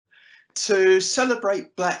To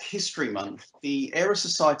celebrate Black History Month, the Era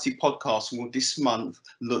Society podcast will this month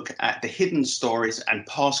look at the hidden stories and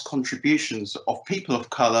past contributions of people of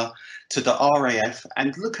colour to the RAF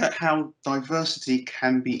and look at how diversity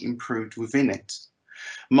can be improved within it.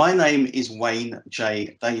 My name is Wayne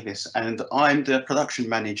J. Davis and I'm the production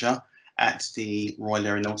manager at the Royal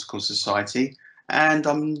Aeronautical Society, and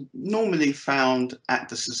I'm normally found at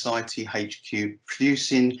the Society HQ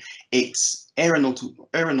producing its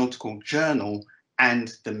aeronautical journal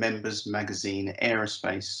and the members magazine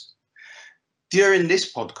Aerospace. During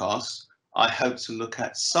this podcast, I hope to look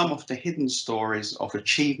at some of the hidden stories of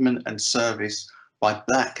achievement and service by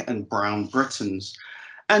Black and Brown Britons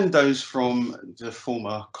and those from the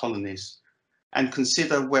former colonies, and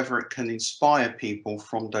consider whether it can inspire people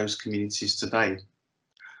from those communities today.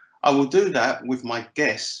 I will do that with my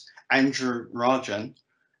guest, Andrew Rajan,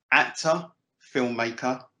 actor,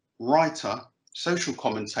 filmmaker, writer, social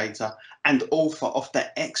commentator, and author of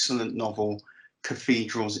the excellent novel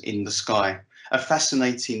Cathedrals in the Sky, a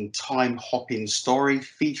fascinating time-hopping story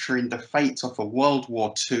featuring the fate of a World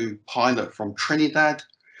War II pilot from Trinidad,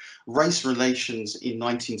 race relations in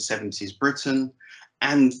 1970s Britain,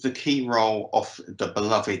 and the key role of the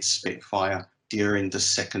beloved Spitfire during the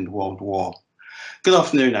Second World War. Good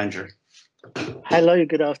afternoon, Andrew. Hello,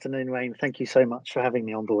 good afternoon, Wayne. Thank you so much for having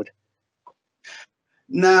me on board.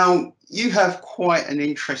 Now, you have quite an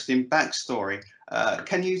interesting backstory.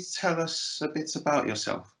 Can you tell us a bit about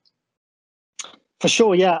yourself? For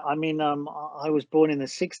sure, yeah. I mean, I was born in the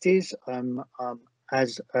 60s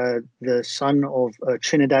as the son of a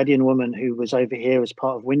Trinidadian woman who was over here as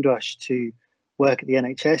part of Windrush to work at the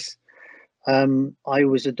NHS. I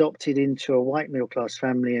was adopted into a white middle-class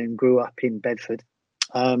family and grew up in Bedford.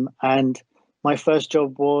 And my first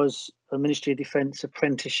job was a Ministry of Defence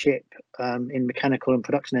apprenticeship in mechanical and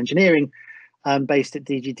production engineering, based at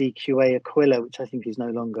DGDQA Aquila, which I think is no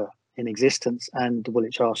longer in existence, and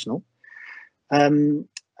Woolwich Arsenal. And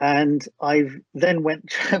I then went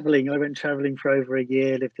travelling. I went travelling for over a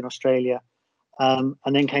year, lived in Australia, and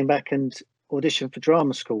then came back and auditioned for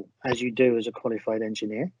drama school, as you do as a qualified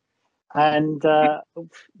engineer. And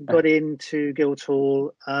got into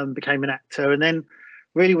Guildhall, became an actor, and then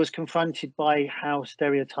really was confronted by how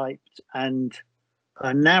stereotyped and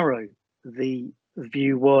narrow the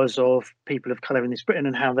view was of people of colour in this Britain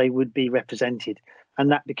and how they would be represented.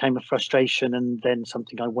 And that became a frustration and then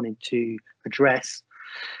something I wanted to address.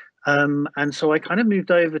 And so I kind of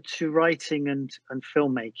moved over to writing and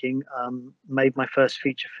filmmaking, made my first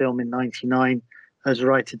feature film in '99 as a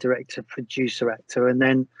writer, director, producer, actor, and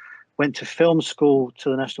then went to film school, to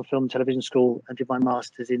the National Film and Television School, and did my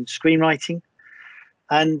master's in screenwriting.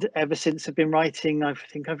 And ever since I've been writing, I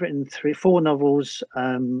think I've written 4 novels,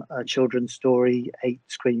 a children's story, 8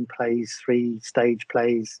 screenplays, 3 stage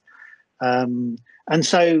plays. And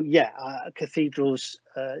so, yeah, Cathedrals,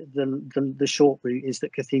 the short route is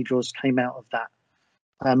that Cathedrals came out of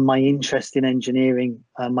that. My interest in engineering,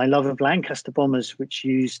 my love of Lancaster bombers, which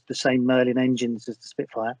used the same Merlin engines as the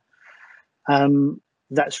Spitfire.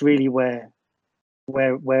 That's really where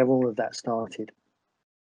all of that started.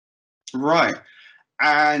 Right.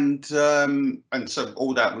 And so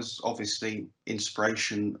all that was obviously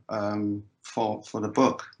inspiration for the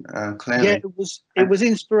book, clearly. Yeah, it was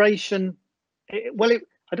inspiration. I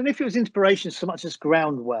don't know if it was inspiration so much as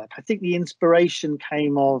groundwork. I think the inspiration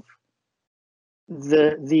came of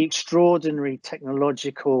the extraordinary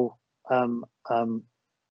technological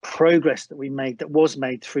progress that was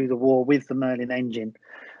made through the war with the Merlin engine,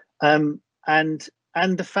 and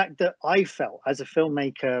the fact that I felt as a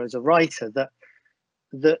filmmaker, as a writer, that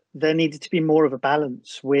there needed to be more of a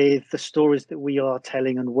balance with the stories that we are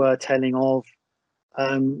telling and were telling of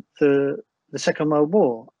the Second World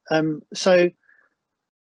War. So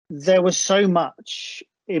there was so much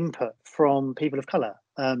input from people of colour,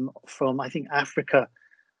 from I think Africa.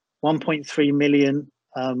 1.3 million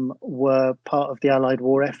were part of the Allied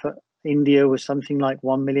war effort. India was something like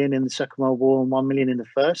 1 million in the Second World War and 1 million in the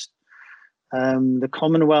First. The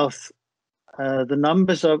Commonwealth, the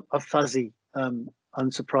numbers are fuzzy,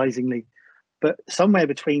 unsurprisingly, but somewhere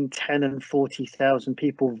between 10 and 40,000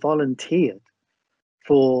 people volunteered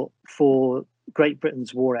for Great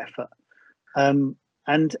Britain's war effort.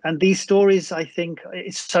 And these stories, I think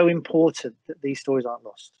it's so important that these stories aren't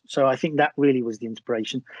lost. So I think that really was the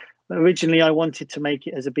inspiration. Originally, I wanted to make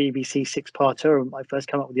it as a BBC 6-parter. I first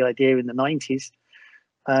came up with the idea in the 90s,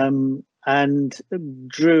 and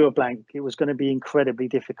drew a blank. It was going to be incredibly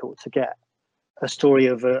difficult to get a story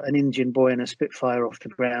of an Indian boy and a Spitfire off the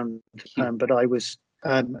ground. But I was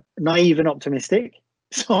naive and optimistic,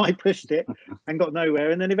 so I pushed it and got nowhere.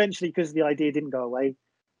 And then eventually, because the idea didn't go away,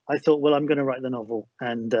 I thought, well, I'm going to write the novel,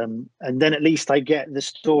 and then at least I get the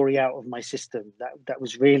story out of my system. That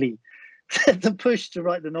was really the push to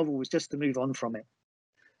write the novel, was just to move on from it,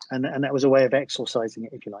 and that was a way of exorcising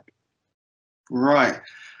it, if you like. Right.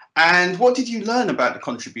 And what did you learn about the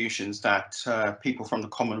contributions that people from the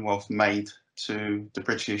Commonwealth made to the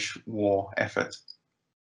British war effort?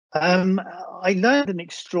 I learned an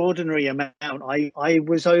extraordinary amount. I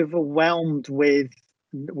was overwhelmed with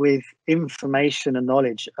information and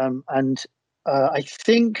knowledge, and I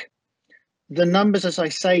think the numbers, as I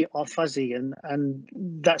say, are fuzzy, and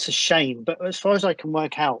that's a shame. But as far as I can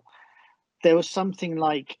work out, there was something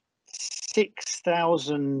like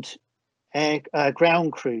 6,000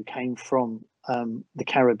 ground crew came from the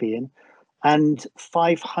Caribbean, and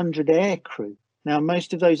 500 air crew. Now,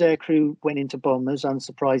 most of those air crew went into bombers,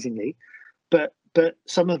 unsurprisingly, but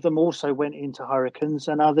some of them also went into Hurricanes,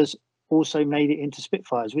 and others also made it into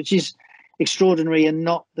Spitfires, which is extraordinary and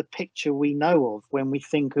not the picture we know of when we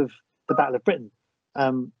think of the Battle of Britain.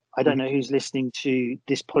 I don't know who's listening to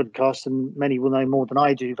this podcast, and many will know more than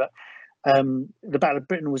I do, but the Battle of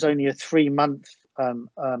Britain was only a 3-month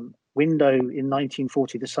window in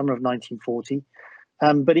 1940, the summer of 1940.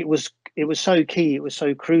 But it was so key, it was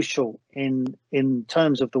so crucial in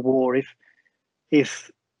terms of the war.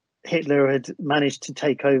 If Hitler had managed to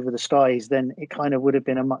take over the skies, then it kind of would have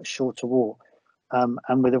been a much shorter war,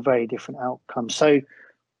 and with a very different outcome. So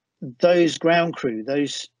those ground crew,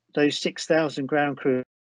 those 6,000 ground crew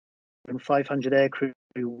and 500 air crew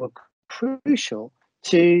were crucial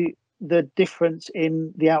to the difference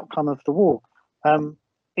in the outcome of the war.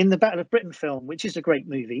 In the Battle of Britain film, which is a great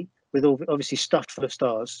movie, with obviously stuffed full of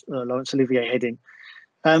stars, Laurence Olivier heading.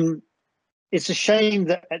 It's a shame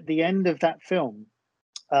that at the end of that film,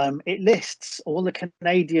 it lists all the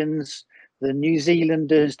Canadians, the New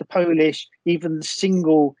Zealanders, the Polish, even the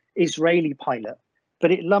single Israeli pilot,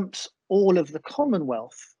 but it lumps all of the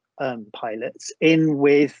Commonwealth pilots in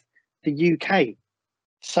with the UK.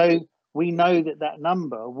 So we know that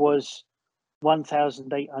number was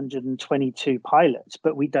 1,822 pilots,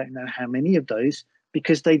 but we don't know how many of those,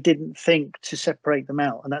 because they didn't think to separate them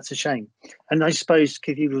out, and that's a shame. And I suppose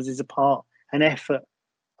Cathedrals is an effort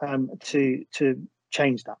to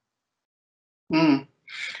change that. Mm.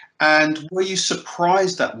 And were you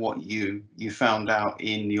surprised at what you found out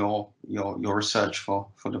in your research for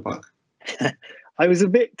the book? I was a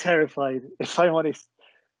bit terrified, if I'm honest,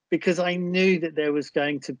 because I knew that there was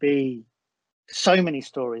going to be so many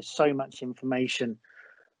stories, so much information.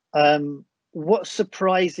 What's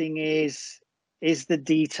surprising is the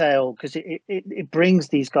detail, because it brings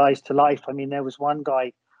these guys to life. I mean, there was one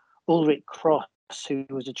guy, Ulrich Cross, who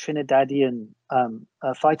was a Trinidadian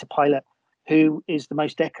fighter pilot, who is the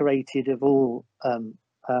most decorated of all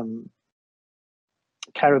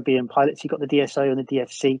Caribbean pilots. He got the DSO and the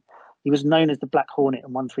DFC. He was known as the Black Hornet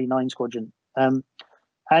and 139 Squadron.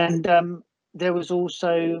 There was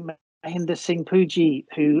also Mahinder Singh Pooji,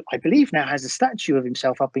 who I believe now has a statue of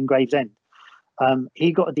himself up in Gravesend.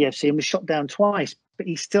 He got a DFC and was shot down twice, but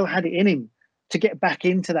he still had it in him to get back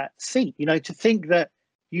into that seat. You know, to think that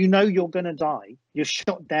you're going to die, you're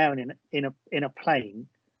shot down in a plane,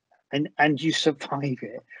 and you survive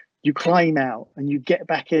it. You climb out and you get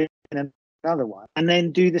back in another one, and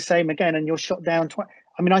then do the same again, and you're shot down twice.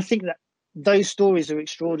 I mean, I think that those stories are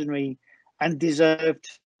extraordinary and deserve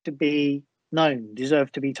to be known,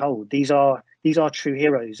 deserve to be told. These are true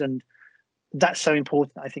heroes, and that's so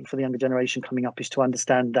important, I think, for the younger generation coming up, is to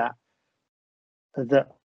understand that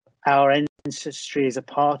our ancestry is a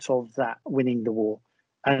part of that winning the war,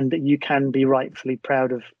 and that you can be rightfully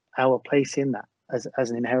proud of our place in that as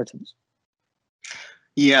an inheritance.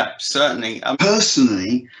 Yeah, certainly.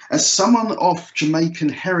 Personally, as someone of Jamaican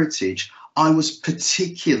heritage, I was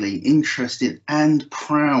particularly interested and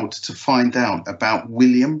proud to find out about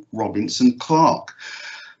William Robinson Clark,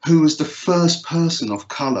 who was the first person of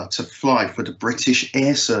colour to fly for the British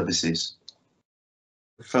Air Services.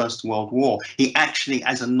 The First World War. He actually,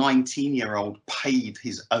 as a 19-year-old, paid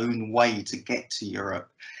his own way to get to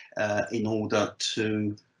Europe in order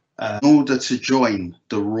to join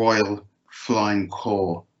the Royal Flying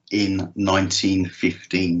Corps in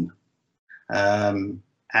 1915.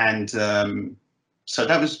 So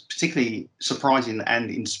that was particularly surprising and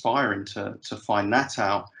inspiring to find that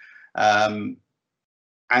out.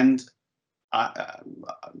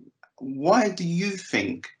 Why do you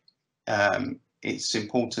think it's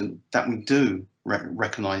important that we do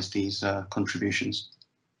recognise these contributions?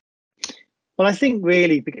 Well, I think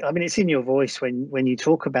really, I mean, it's in your voice when you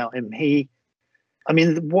talk about him.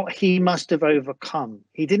 What he must have overcome.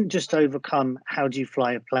 He didn't just overcome how do you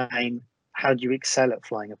fly a plane, how do you excel at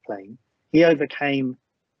flying a plane. He overcame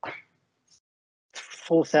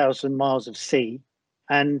 4,000 miles of sea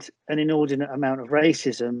and an inordinate amount of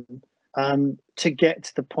racism to get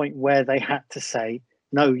to the point where they had to say,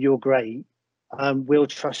 no, you're great. We'll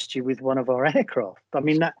trust you with one of our aircraft. I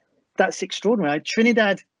mean, that's extraordinary.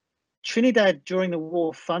 Trinidad during the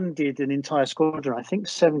war funded an entire squadron. I think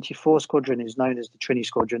 74 Squadron is known as the Trini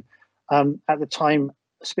Squadron. At the time,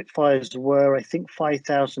 Spitfires were, I think,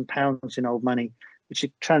 £5,000 in old money, which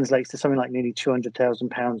translates to something like nearly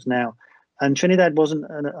 £200,000 now. And Trinidad wasn't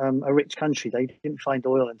a rich country. They didn't find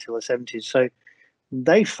oil until the 70s. So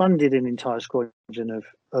they funded an entire squadron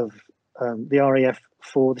of the RAF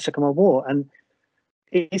for the Second World War. And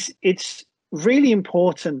it's really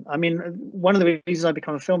important. I mean, one of the reasons I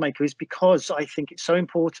become a filmmaker is because I think it's so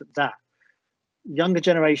important that younger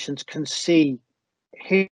generations can see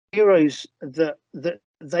heroes that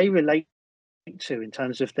they relate to in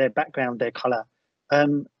terms of their background, their colour,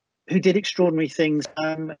 who did extraordinary things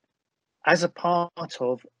as a part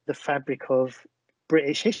of the fabric of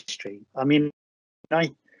British history. I mean,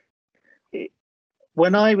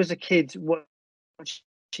 when I was a kid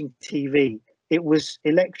watching TV, it was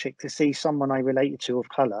electric to see someone I related to of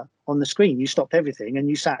colour on the screen. You stopped everything and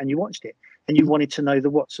you sat and you watched it, and you wanted to know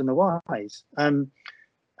the whats and the whys. And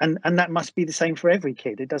that must be the same for every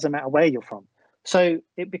kid. It doesn't matter where you're from. So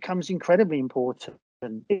it becomes incredibly important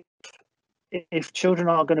if children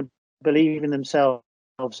are going to believe in themselves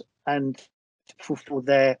and fulfill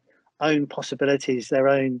their own possibilities, their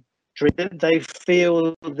own dream, they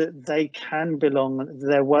feel that they can belong.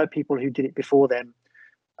 There were people who did it before them,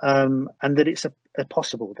 and that it's a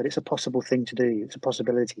possible thing to do. It's a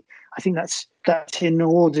possibility. I think that's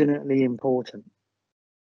inordinately important.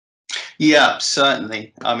 Yeah,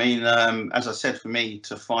 certainly. I mean, as I said, for me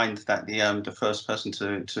to find that the first person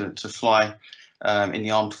to fly in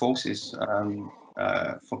the armed forces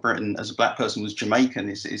for Britain as a black person was Jamaican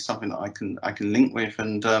is something that I can link with,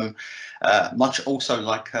 and much also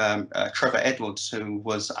like Trevor Edwards, who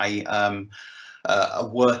was a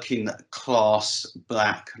working class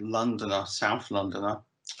black Londoner, South Londoner,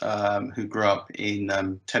 who grew up in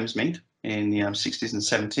Thamesmead in the 60s and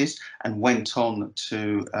 70s and went on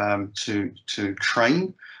to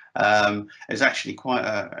train. There's actually quite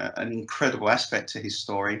an incredible aspect to his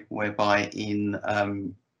story, whereby in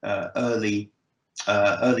early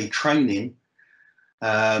training,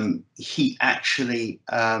 he actually,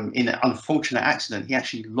 in an unfortunate accident, he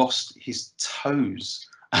actually lost his toes.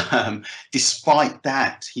 Despite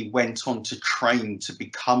that, he went on to train to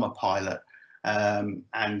become a pilot, and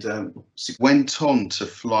went on to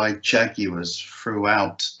fly Jaguars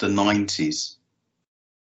throughout the 90s.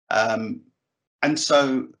 And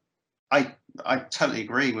so I totally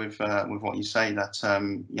agree with what you say, that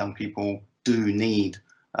young people do need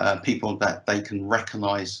people that they can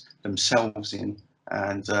recognise themselves in,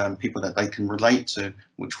 and people that they can relate to,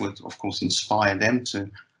 which would of course inspire them to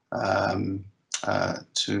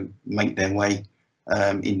make their way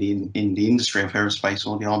in the industry of aerospace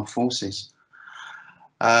or the armed forces.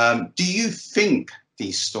 Do you think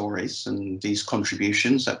these stories and these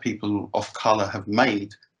contributions that people of colour have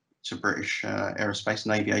made to British aerospace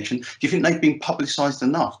and aviation, do you think they've been publicised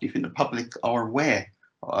enough? Do you think the public are aware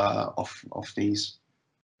of these?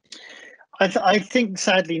 I think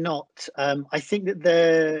sadly not. I think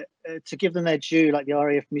that to give them their due, like the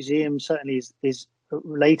RAF Museum certainly is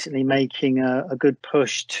latently making a good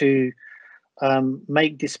push to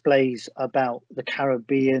make displays about the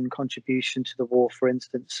Caribbean contribution to the war, for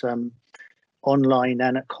instance, online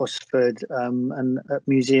and at Cosford and at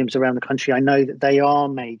museums around the country. I know that they are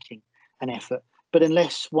making an effort, but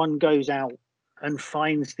unless one goes out and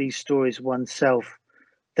finds these stories oneself,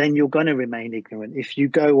 then you're going to remain ignorant. If you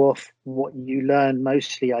go off what you learn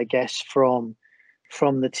mostly, I guess, from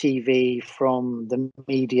the TV, from the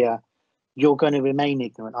media, you're going to remain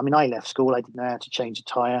ignorant. I mean, I left school, I didn't know how to change a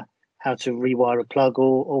tyre, how to rewire a plug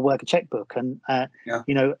or work a checkbook. And,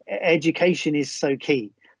 you know, education is so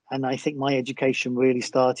key. And I think my education really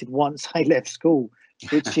started once I left school,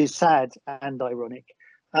 which is sad and ironic.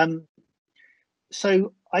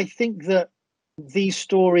 So I think that these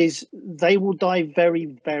stories, they will die very,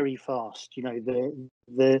 very fast. You know,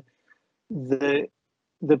 the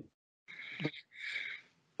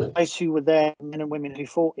guys who were there, men and women who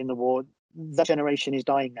fought in the war, that generation is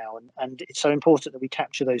dying now, and it's so important that we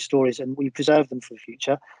capture those stories and we preserve them for the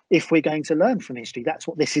future if we're going to learn from history. That's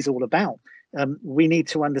what this is all about. We need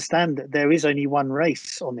to understand that there is only one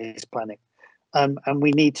race on this planet, and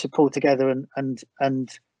we need to pull together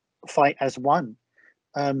and fight as one.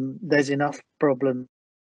 There's enough problems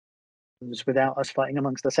without us fighting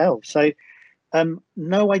amongst ourselves. So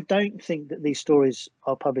no, I don't think that these stories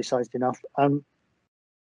are publicized enough.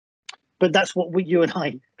 but that's what you and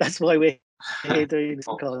I. That's why we're here doing this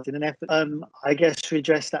podcast in an effort, I guess, to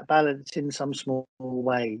address that balance in some small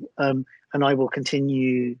way. And I will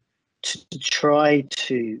continue to try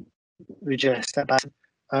to redress that balance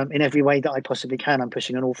in every way that I possibly can. I'm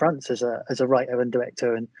pushing on all fronts as a writer and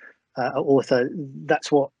director and author.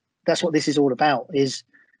 That's what this is all about. Is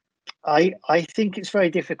I think it's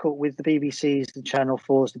very difficult with the BBCs, the Channel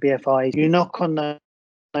 4s, the BFIs. You knock on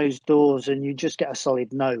those doors and you just get a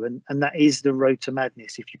solid no, and that is the road to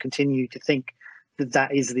madness. If you continue to think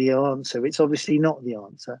that is the answer, it's obviously not the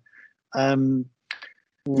answer.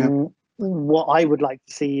 What I would like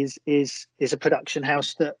to see is a production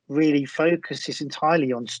house that really focuses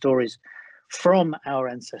entirely on stories from our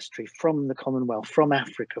ancestry, from the Commonwealth, from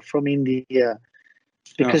Africa, from India,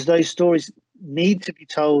 because those stories need to be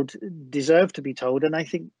told, deserve to be told, and I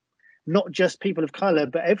think not just people of colour,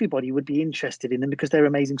 but everybody would be interested in them because they're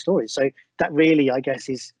amazing stories. So that really, I guess,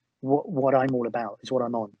 is what I'm all about, is what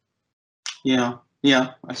I'm on. Yeah,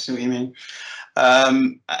 I see what you mean.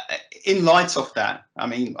 In light of that, I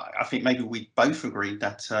mean, I think maybe we both agree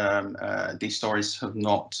that these stories have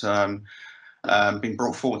not been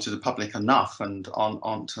brought forward to the public enough and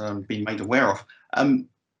aren't being made aware of.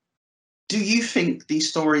 Do you think these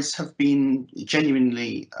stories have been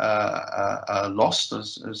genuinely lost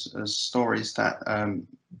as stories that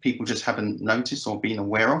people just haven't noticed or been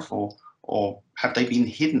aware of, or have they been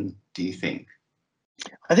hidden, do you think?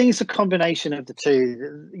 I think it's a combination of the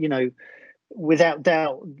two. You know, without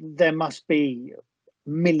doubt, there must be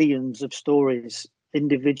millions of stories,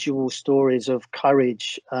 individual stories of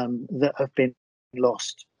courage that have been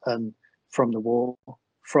lost from the war,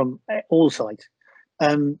 from all sides.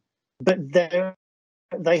 But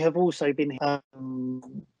they have also been,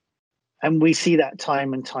 and we see that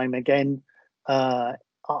time and time again. I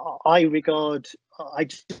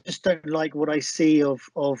just don't like what I see of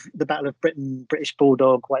the Battle of Britain, British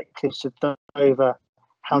Bulldog, White Cliffs of Dover,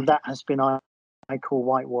 how that has been, I call,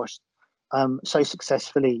 whitewashed so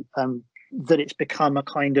successfully, that it's become a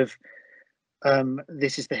kind of,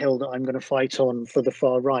 this is the hill that I'm going to fight on for the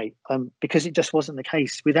far right, because it just wasn't the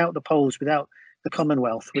case. Without the Poles, without the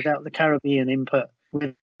Commonwealth, without the Caribbean input,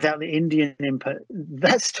 without the Indian input,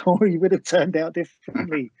 that story would have turned out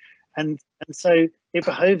differently. And so it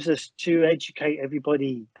behoves us to educate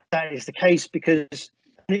everybody that is the case, because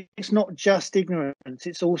it's not just ignorance,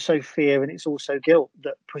 it's also fear and it's also guilt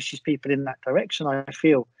that pushes people in that direction, I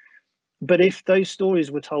feel. But if those stories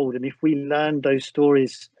were told, and if we learned those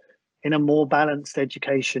stories in a more balanced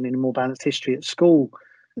education, in a more balanced history at school,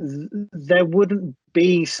 there wouldn't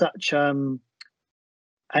be such an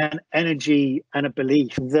energy and a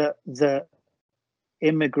belief that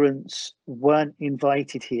immigrants weren't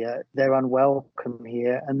invited here, they're unwelcome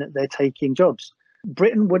here, and that they're taking jobs.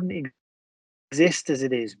 Britain wouldn't exist as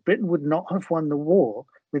it is. Britain would not have won the war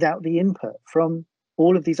without the input from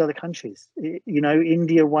all of these other countries. You know,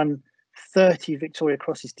 India won 30 Victoria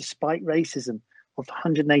Crosses despite racism. Of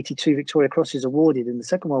 182 Victoria Crosses awarded in the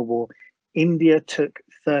Second World War, India took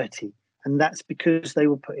 30, and that's because they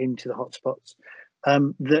were put into the hotspots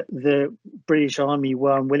that the British Army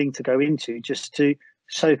were unwilling to go into, just to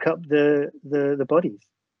soak up the bodies.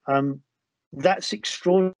 That's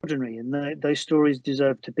extraordinary, and those stories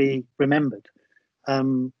deserve to be remembered.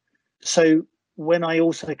 So when I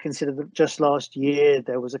also consider that just last year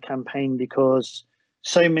there was a campaign because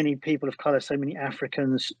so many people of colour, so many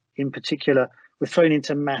Africans in particular, were thrown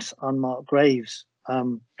into mass unmarked graves.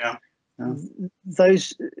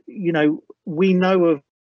 Those, you know, we know of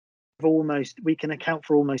we can account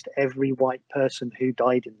for almost every white person who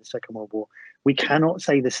died in the Second World War. We cannot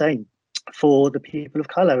say the same for the people of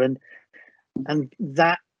colour, and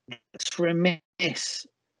that's remiss.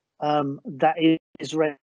 That is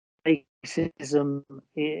racism,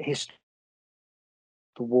 history,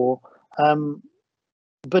 the war.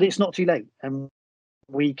 But it's not too late, and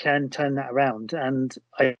we can turn that around, and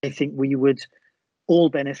I think we would all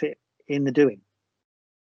benefit in the doing.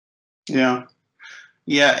 Yeah,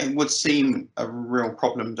 it would seem a real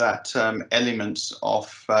problem that elements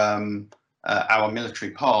of our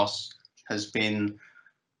military past has been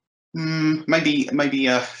maybe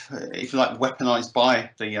if you like, weaponized by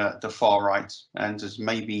the far right, and has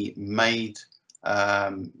maybe made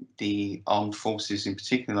the armed forces in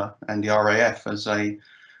particular and the RAF as a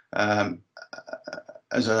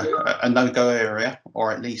no-go area,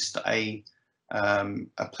 or at least a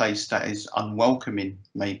place that is unwelcoming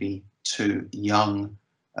maybe to young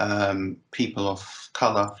people of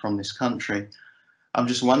colour from this country. I'm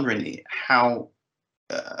just wondering how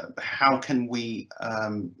can we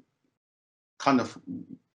kind of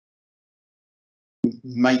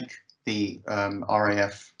make the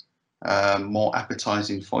RAF more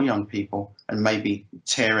appetizing for young people, and maybe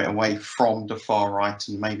tear it away from the far right,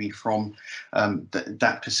 and maybe from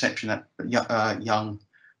that perception that young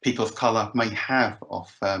people of color may have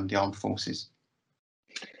of the armed forces?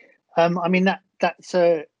 I mean,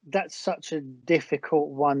 that's such a difficult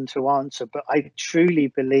one to answer, but I truly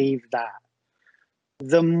believe that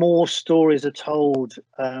the more stories are told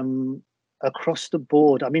across the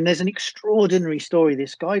board. I mean, there's an extraordinary story.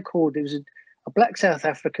 This guy there was a black South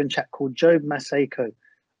African chap called Job Maseko,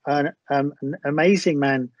 an amazing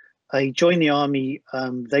man. He joined the army.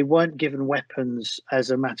 They weren't given weapons as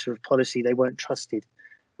a matter of policy. They weren't trusted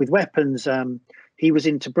with weapons. He was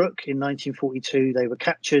in Tobruk in 1942. They were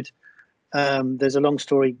captured. There's a long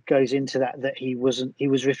story goes into that he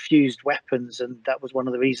was refused weapons, and that was one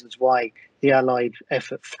of the reasons why the Allied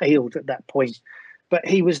effort failed at that point. But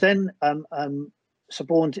he was then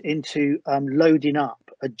suborned into loading up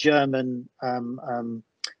a German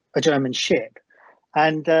ship,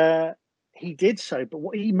 and he did so. But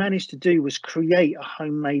what he managed to do was create a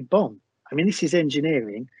homemade bomb. I mean, this is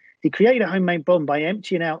engineering. He created a homemade bomb by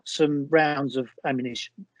emptying out some rounds of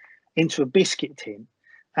ammunition into a biscuit tin.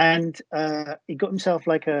 And he got himself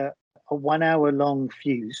like a 1 hour long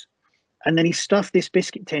fuse, and then he stuffed this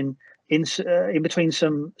biscuit tin in between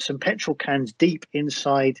some petrol cans deep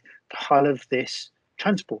inside the hull of this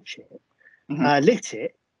transport ship, lit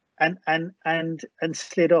it, and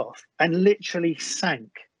slid off, and literally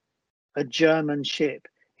sank a German ship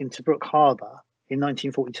in Tobruk Harbour in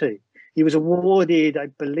 1942. He was awarded, I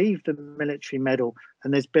believe, the military medal,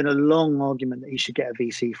 and there's been a long argument that he should get a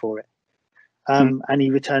VC for it. And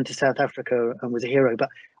he returned to South Africa and was a hero. But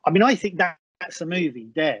I mean, I think that's a movie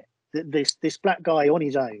there. This black guy on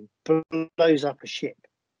his own blows up a ship.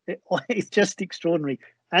 It's just extraordinary,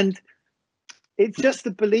 and it's just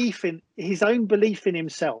the belief in his own belief in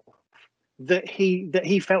himself that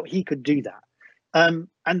he felt he could do that.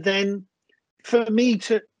 And then for me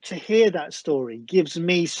to hear that story gives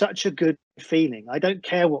me such a good feeling. I don't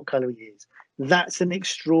care what color he is. That's an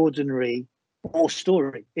extraordinary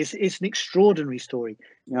story. It's an extraordinary story,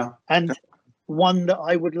 and one that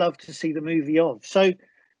I would love to see the movie of. So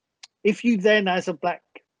if you then, as a black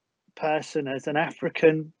person, as an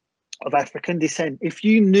African of African descent, if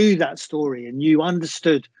you knew that story and you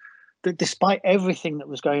understood that despite everything that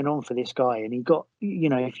was going on for this guy, and he got,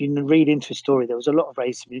 if you read into his story, there was a lot of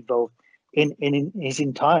racism involved in his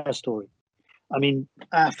entire story. I mean,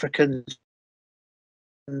 Africans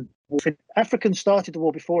started the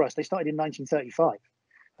war before us. They started in 1935,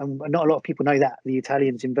 and not a lot of people know that. The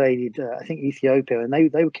Italians invaded, I think, Ethiopia, and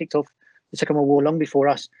they were kicked off the Second World War long before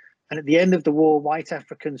us. And at the end of the war, white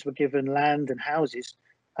Africans were given land and houses,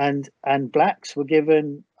 and blacks were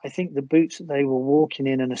given, I think, the boots that they were walking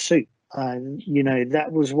in and a suit. And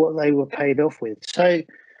that was what they were paid off with. So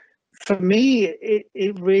for me,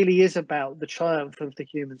 it really is about the triumph of the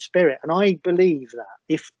human spirit, and I believe that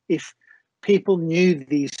if people knew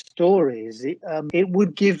these stories, it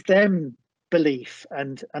would give them belief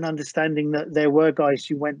and an understanding that there were guys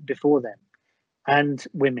who went before them, and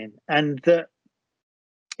women, and that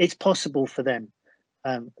it's possible for them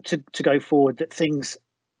to go forward, that things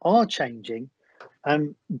are changing,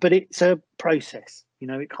 but it's a process.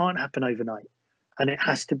 It can't happen overnight, and it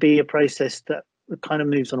has to be a process that kind of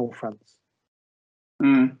moves on all fronts.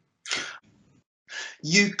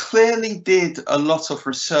 You clearly did a lot of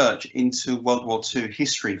research into World War II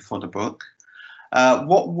history for the book.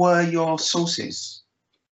 What were your sources?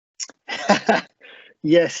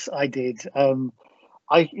 Yes, I did.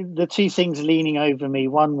 The two things leaning over me,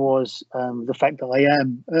 one was the fact that I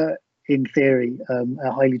am, in theory,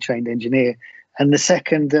 a highly trained engineer. And the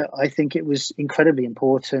second, I think it was incredibly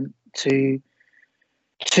important to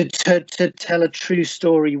tell a true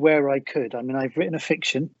story where I could. I mean, I've written a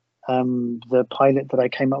fiction. The pilot that I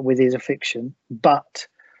came up with is a fiction, but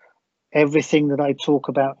everything that I talk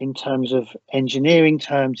about in terms of engineering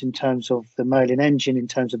terms, in terms of the Merlin engine, in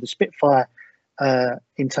terms of the Spitfire,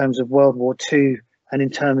 in terms of World War II, and in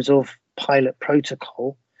terms of pilot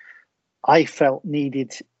protocol, I felt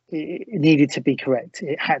needed to be correct.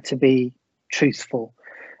 It had to be truthful.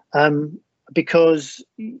 Because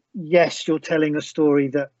yes, you're telling a story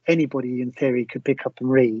that anybody in theory could pick up and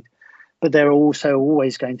read, but there are also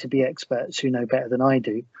always going to be experts who know better than I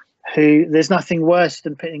do. There's nothing worse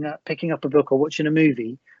than picking up a book or watching a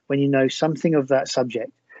movie when you know something of that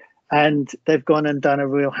subject, and they've gone and done a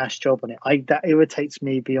real hash job on it. That irritates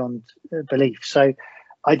me beyond belief. So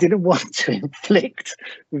I didn't want to inflict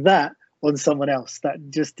that on someone else. That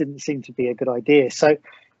just didn't seem to be a good idea. So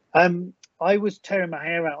I was tearing my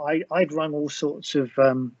hair out. I'd run all sorts of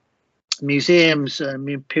museums,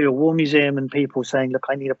 Imperial War Museum, and people saying, "Look,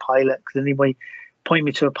 I need a pilot. Can anybody point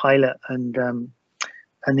me to a pilot?" And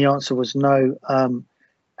the answer was no.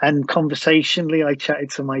 And conversationally, I chatted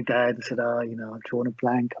to my dad and said, I've drawn a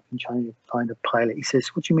blank. I've been trying to find a pilot. He says,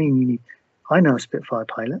 "What do you mean you need?" "I know a Spitfire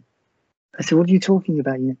pilot." I said, "What are you talking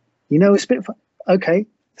about? You know a Spitfire?" Okay.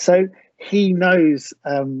 So he knows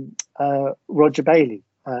Roger Bailey,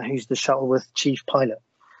 who's the Shuttleworth chief pilot,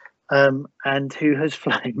 and who has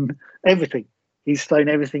flown everything. He's flown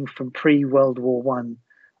everything from pre-World War One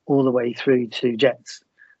all the way through to jets.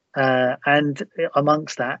 And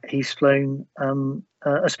amongst that, he's flown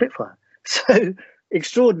a Spitfire. So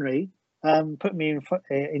extraordinary. Put me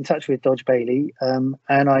in touch with Dodge Bailey, and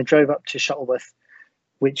I drove up to Shuttleworth,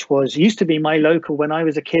 which used to be my local. When I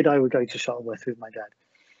was a kid, I would go to Shuttleworth with my dad.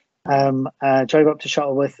 Drove up to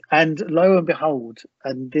Shuttleworth, and lo and behold,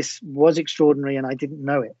 and this was extraordinary, and I didn't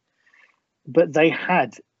know it, but they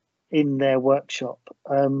had in their workshop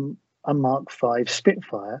a Mark V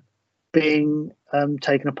Spitfire being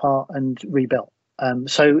taken apart and rebuilt.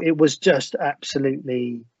 So it was just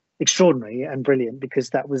absolutely extraordinary and brilliant,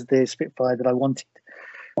 because that was the Spitfire that I wanted.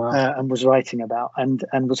 Wow. And was writing about and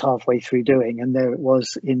was halfway through doing, and there it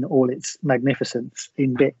was in all its magnificence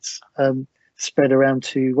in bits, spread around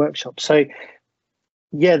 2 workshops. So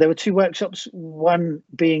yeah, there were 2 workshops, one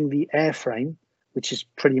being the airframe, which is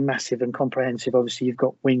pretty massive and comprehensive. Obviously you've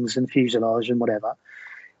got wings and fuselage and whatever,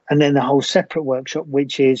 and then the whole separate workshop,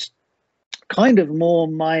 which is kind of more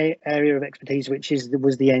my area of expertise, which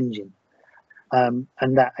was the engine, and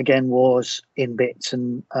that again was in bits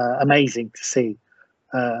and amazing to see.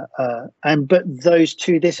 But those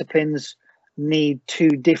 2 disciplines need 2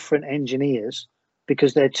 different engineers,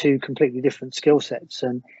 because they're 2 completely different skill sets.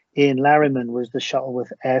 And Ian Larriman was the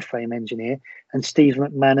Shuttleworth airframe engineer, and Steve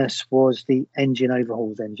McManus was the engine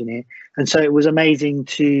overhauls engineer. And so it was amazing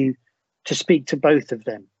to speak to both of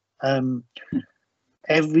them.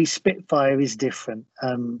 Every Spitfire is different.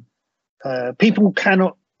 People tend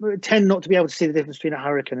not to be able to see the difference between a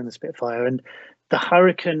Hurricane and a Spitfire, and the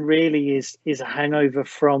Hurricane really is a hangover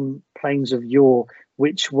from planes of yore,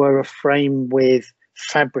 which were a frame with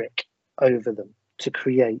fabric over them to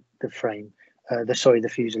create the frame, the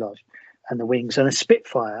fuselage and the wings. And a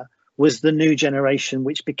Spitfire was the new generation,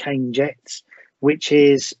 which became jets, which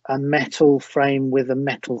is a metal frame with a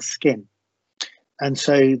metal skin. And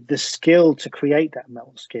so the skill to create that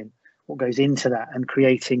metal skin, what goes into that, and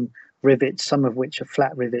creating rivets, some of which are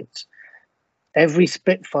flat rivets. Every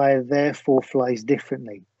Spitfire therefore flies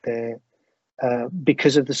differently there,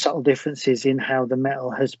 because of the subtle differences in how the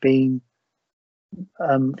metal has been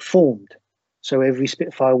formed. So every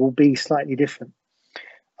Spitfire will be slightly different.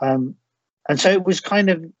 And so it was kind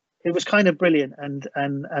of brilliant and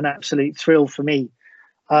an absolute thrill for me,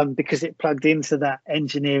 because it plugged into that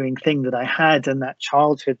engineering thing that I had, and that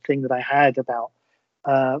childhood thing that I had about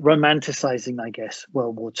romanticizing, I guess,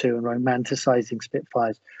 World War II and romanticizing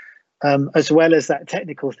Spitfires. As well as that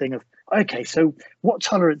technical thing of, okay, so what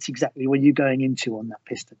tolerance exactly were you going into on that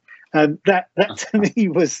piston? That to me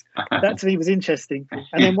was interesting.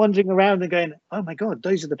 And then wandering around and going, oh my God,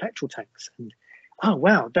 those are the petrol tanks. And oh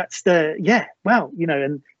wow, that's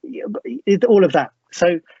and all of that.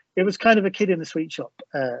 So it was kind of a kid in the sweet shop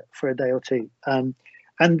for a day or 2.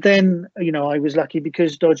 And then I was lucky,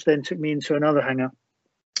 because Dodge then took me into another hangar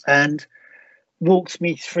and walked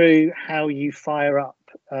me through how you fire up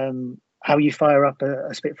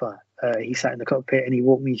a Spitfire. He sat in the cockpit and he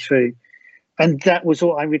walked me through, and that was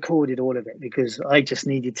all. I recorded all of it because I just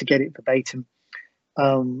needed to get it verbatim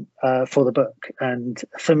for the book. And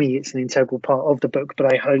for me, it's an integral part of the book.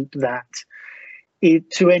 But I hope that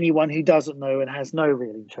to anyone who doesn't know and has no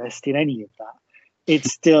real interest in any of that,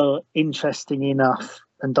 it's still interesting enough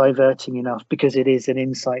and diverting enough, because it is an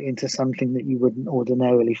insight into something that you wouldn't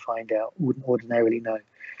ordinarily find out, wouldn't ordinarily know.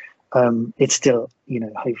 It's still,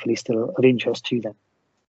 hopefully still of interest to them.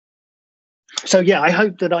 So yeah, I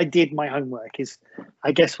hope that I did my homework, is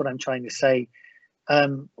I guess what I'm trying to say.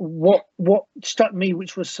 What struck me,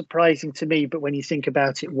 which was surprising to me, but when you think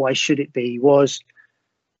about it, why should it be, was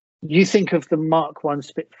you think of the Mark I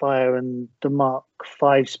Spitfire and the Mark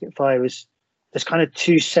V Spitfire as kind of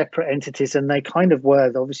 2 separate entities, and they kind of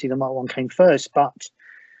were. Obviously the Mark I came first, but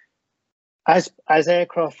as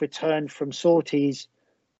aircraft returned from sorties,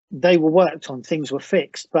 they were worked on, things were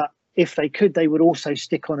fixed, but if they could, they would also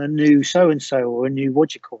stick on a new so-and-so or a new what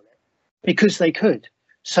do you call it, because they could.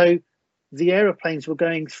 So the aeroplanes were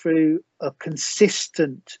going through a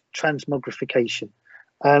consistent transmogrification.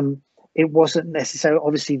 It wasn't necessarily,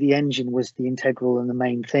 obviously the engine was the integral and the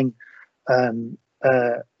main thing.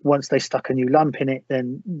 Once they stuck a new lump in it,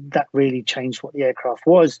 then that really changed what the aircraft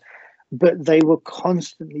was. but they were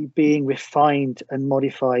constantly being refined and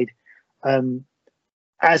modified,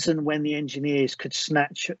 as and when the engineers could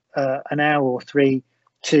snatch an hour or three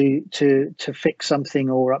to fix something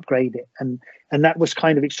or upgrade it, and that was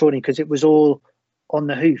kind of extraordinary because it was all on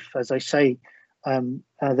the hoof, as I say.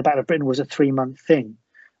 The Battle of Britain was a 3-month thing,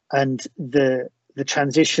 and the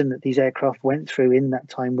transition that these aircraft went through in that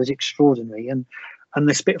time was extraordinary. And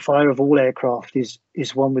the Spitfire of all aircraft is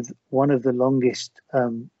one of the longest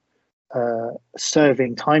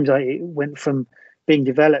serving times. It went from being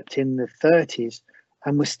developed in the 30s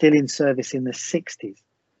and was still in service in the 60s,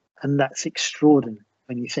 and that's extraordinary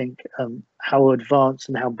when you think how advanced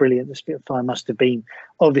and how brilliant the Spitfire must have been.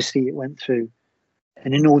 Obviously, it went through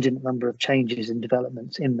an inordinate number of changes and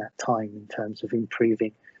developments in that time in terms of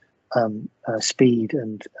improving speed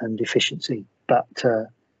and efficiency, but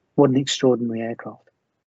what an extraordinary aircraft.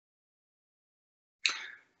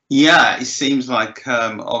 Yeah, it seems like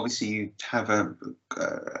obviously you have a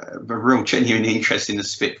real genuine interest in the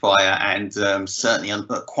Spitfire, and certainly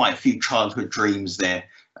quite a few childhood dreams there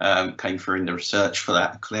came through in the research for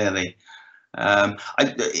that, clearly.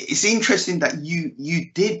 It's interesting that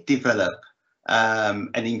you did develop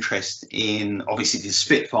an interest in obviously the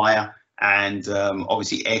Spitfire and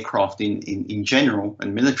obviously aircraft in general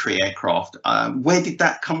and military aircraft. Where did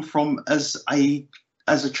that come from as a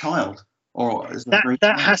child? Or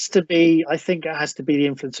that has to be, I think it has to be the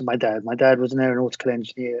influence of my dad. My dad was an aeronautical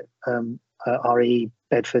engineer at RAE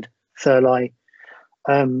Bedford, Thurley.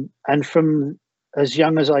 And from as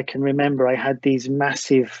young as I can remember, I had these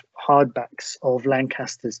massive hardbacks of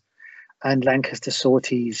Lancasters and Lancaster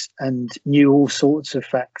sorties, and knew all sorts of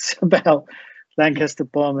facts about Lancaster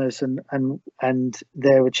bombers and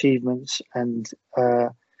their achievements. And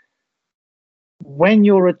when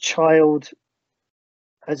you're a child,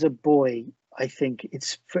 as a boy, I think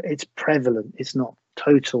it's prevalent. It's not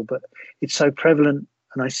total, but it's so prevalent.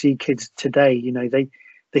 And I see kids today, you know, they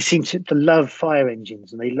seem to love fire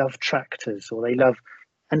engines, and they love tractors, or they love.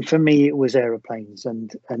 And for me, it was aeroplanes,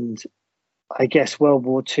 and I guess World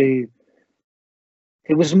War II.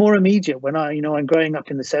 It was more immediate when I'm growing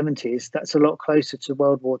up in the 70s. That's a lot closer to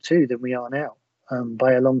World War II than we are now,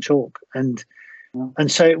 by a long chalk. And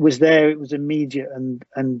so it was there. It was immediate,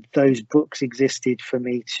 and those books existed for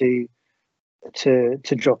me to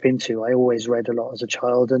drop into. I always read a lot as a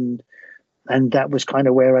child, and that was kind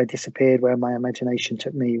of where I disappeared, where my imagination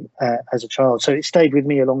took me as a child. So it stayed with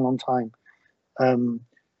me a long, long time.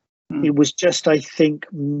 It was just, I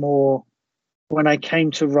think, more when I came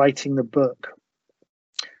to writing the book.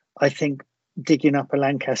 I think digging up a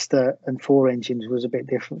Lancaster and 4 engines was a bit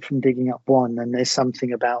different from digging up one, and there's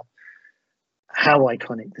something about how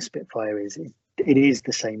iconic the Spitfire is. It is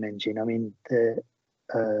the same engine. I mean, the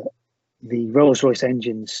Rolls-Royce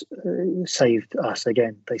engines saved us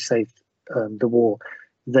again. They saved the war.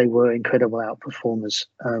 They were incredible outperformers,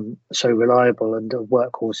 so reliable and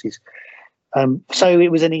workhorses. So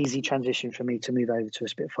it was an easy transition for me to move over to a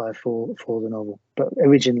Spitfire for the novel. But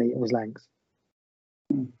originally it was Lancs.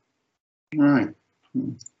 Right.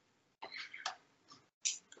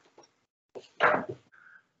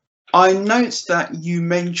 I noticed that you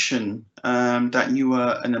mentioned that you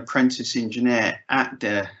were an apprentice engineer at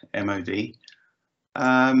the MOD.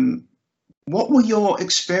 What were your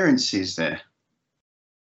experiences there?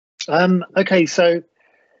 Okay, so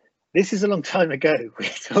this is a long time ago. We're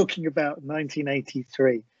talking about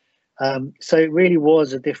 1983. So it really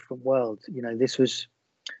was a different world. You know, this was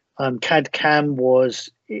CAD/CAM was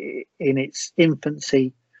in its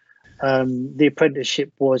infancy. The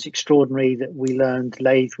apprenticeship was extraordinary, that we learned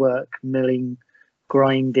lathe work, milling,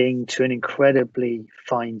 grinding to an incredibly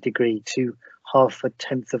fine degree, to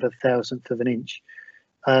 0.1 of a thousandth of an inch.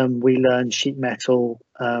 We learned sheet metal,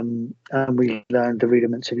 and we learned the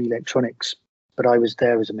rudiments of electronics, but I was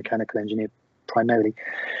there as a mechanical engineer primarily.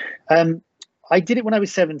 I did it when I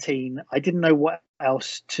was 17. I didn't know what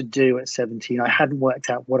else to do at 17. I hadn't worked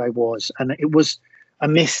out what I was, and it was a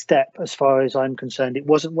misstep as far as I'm concerned. It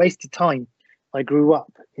wasn't wasted time. I grew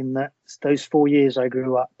up in those 4 years. I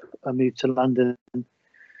grew up. I moved to London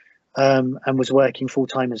and was working full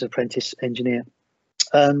time as an apprentice engineer.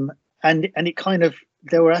 And it kind of,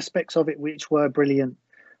 there were aspects of it which were brilliant,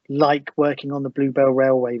 like working on the Bluebell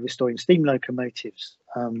Railway restoring steam locomotives,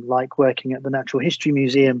 like working at the Natural History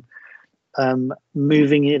Museum,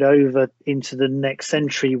 moving it over into the next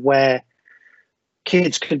century where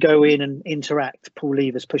kids could go in and interact, pull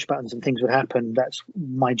levers, push buttons, and things would happen. That's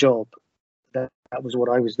my job. That was what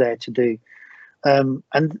I was there to do. And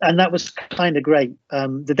that was kind of great.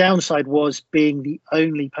 The downside was being the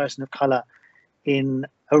only person of colour in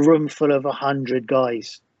a room full of 100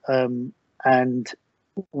 guys. And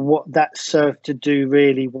what that served to do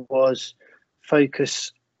really was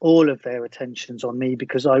focus all of their attentions on me,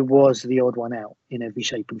 because I was the odd one out in every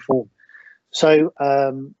shape and form. So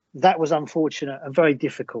that was unfortunate and very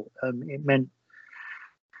difficult. It meant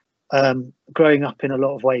growing up in a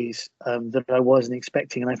lot of ways that I wasn't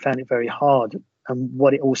expecting, and I found it very hard. And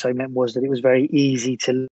what it also meant was that it was very easy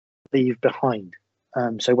to leave behind.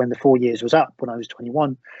 So when the 4 years was up, when I was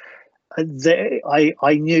 21,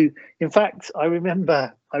 I knew. In fact, I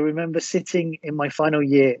remember sitting in my final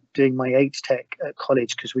year doing my HTEC at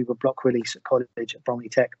college, because we were block release at college at Bromley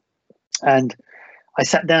Tech, and I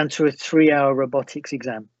sat down to a 3-hour robotics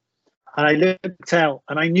exam, and I looked out,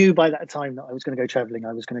 and I knew by that time that I was going to go travelling.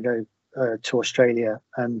 I was going to go to Australia,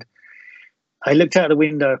 and I looked out the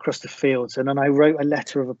window across the fields, and then I wrote a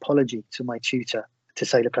letter of apology to my tutor to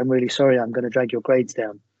say, look, I'm really sorry, I'm going to drag your grades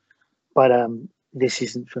down, but this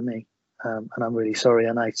isn't for me. And I'm really sorry.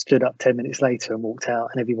 And I stood up 10 minutes later and walked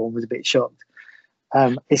out, and everyone was a bit shocked.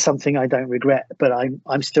 It's something I don't regret, but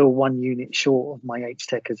I'm still 1 unit short of my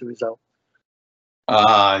HTEC as a result.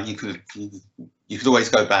 You could always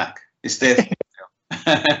go back. It's there.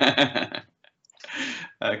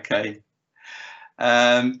 Okay.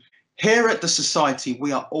 Here at the Society,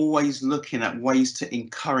 we are always looking at ways to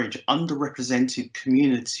encourage underrepresented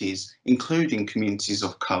communities, including communities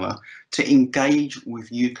of colour, to engage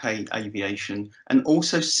with UK aviation and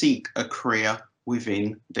also seek a career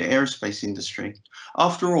within the aerospace industry.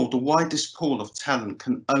 After all, the widest pool of talent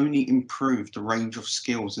can only improve the range of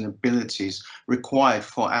skills and abilities required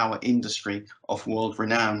for our industry of world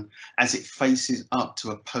renown as it faces up to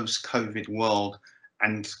a post-COVID world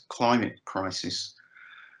and climate crisis.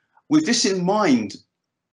 With this in mind,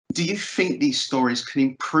 do you think these stories can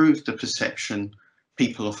improve the perception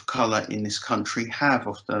people of colour in this country have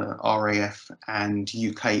of the RAF and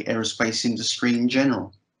UK aerospace industry in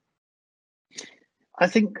general? I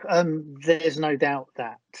think there's no doubt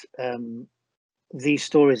that these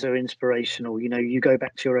stories are inspirational. You know, you go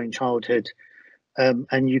back to your own childhood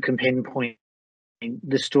and you can pinpoint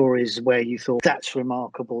the stories where you thought that's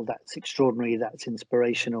remarkable, that's extraordinary, that's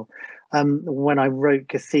inspirational. When I wrote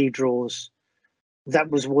Cathedrals,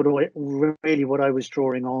 that was what I was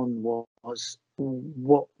drawing on was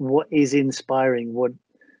what is inspiring. What,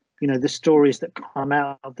 you know, the stories that come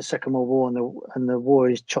out of the Second World War, and the war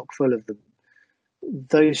is chock full of them.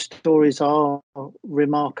 Those stories are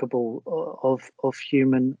remarkable of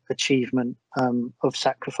human achievement, of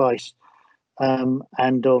sacrifice,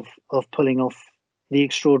 and of pulling off the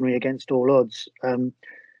extraordinary against all odds.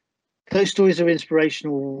 Those stories are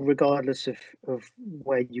inspirational regardless of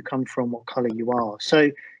where you come from, what colour you are.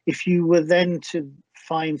 So if you were then to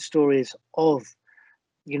find stories of,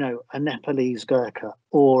 you know, a Nepalese Gurkha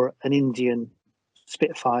or an Indian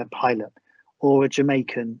Spitfire pilot or a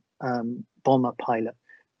Jamaican bomber pilot,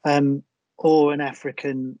 or an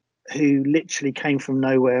African who literally came from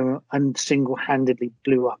nowhere and single-handedly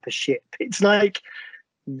blew up a ship, it's like,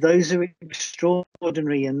 those are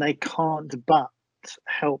extraordinary, and they can't but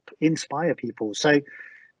help inspire people. So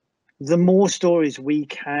the more stories we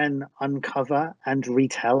can uncover and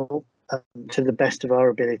retell to the best of our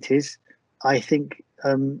abilities, I think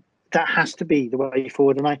that has to be the way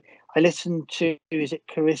forward. And I listened to, is it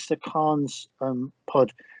Carissa Khan's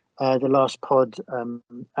pod, the last pod,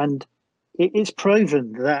 and it's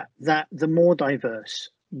proven that the more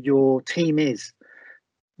diverse your team is,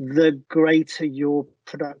 the greater your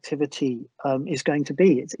productivity is going to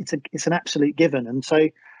be. It's an absolute given. And so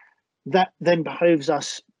that then behoves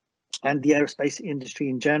us and the aerospace industry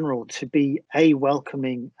in general to be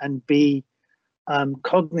welcoming and be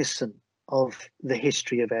cognizant of the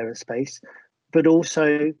history of aerospace, but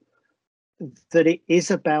also that it is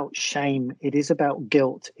about shame, it is about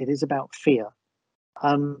guilt, it is about fear,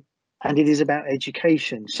 and it is about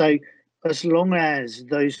education. So as long as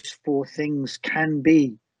those four things can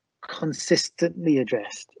be consistently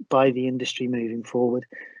addressed by the industry moving forward,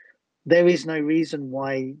 there is no reason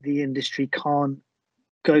why the industry can't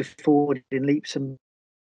go forward in leaps and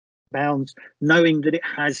bounds, knowing that it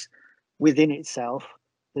has within itself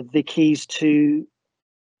the keys to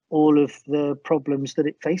all of the problems that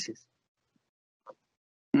it faces.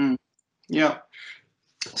 Yeah.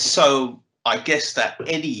 So I guess that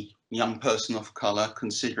any young person of colour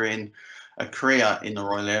considering a career in the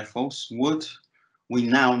Royal Air Force would, we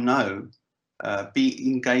now know, be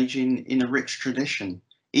engaging in a rich tradition,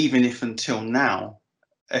 even if until now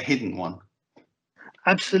a hidden one.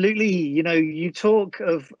 Absolutely. You know, you talk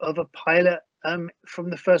of a pilot from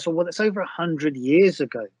the First World War, that's over 100 years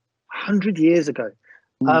ago. 100 years ago.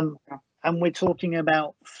 And we're talking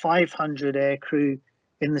about 500 aircrew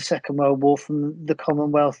in the Second World War from the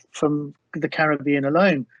Commonwealth, from the Caribbean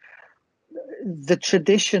alone. The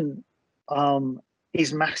tradition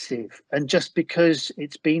is massive, and just because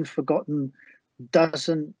it's been forgotten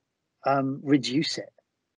doesn't reduce it.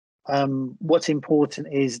 What's important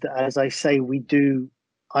is that, as I say, we do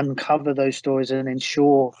uncover those stories and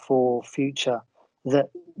ensure for future that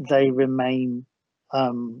they remain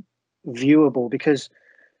viewable, because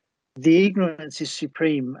the ignorance is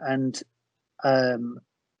supreme, and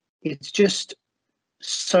it's just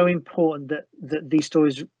so important that these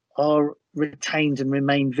stories are retained and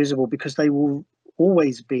remain visible, because they will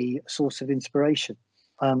always be a source of inspiration.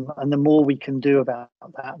 And the more we can do about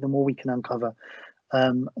that, the more we can uncover,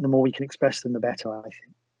 the more we can express them, the better, I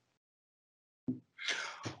think.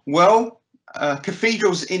 Well,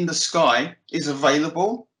 Cathedrals in the Sky is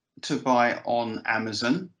available to buy on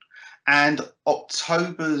Amazon, and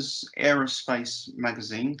October's Aerospace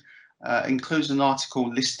magazine includes an article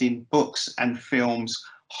listing books and films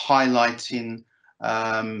highlighting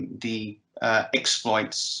the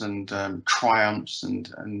exploits and triumphs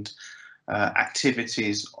and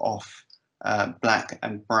activities of Black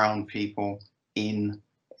and brown people in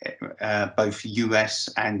both US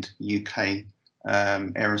and UK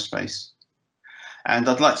aerospace. And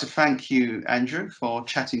I'd like to thank you, Andrew, for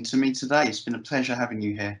chatting to me today. It's been a pleasure having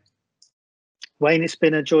you here. Wayne, it's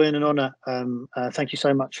been a joy and an honour. Thank you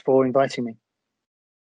so much for inviting me.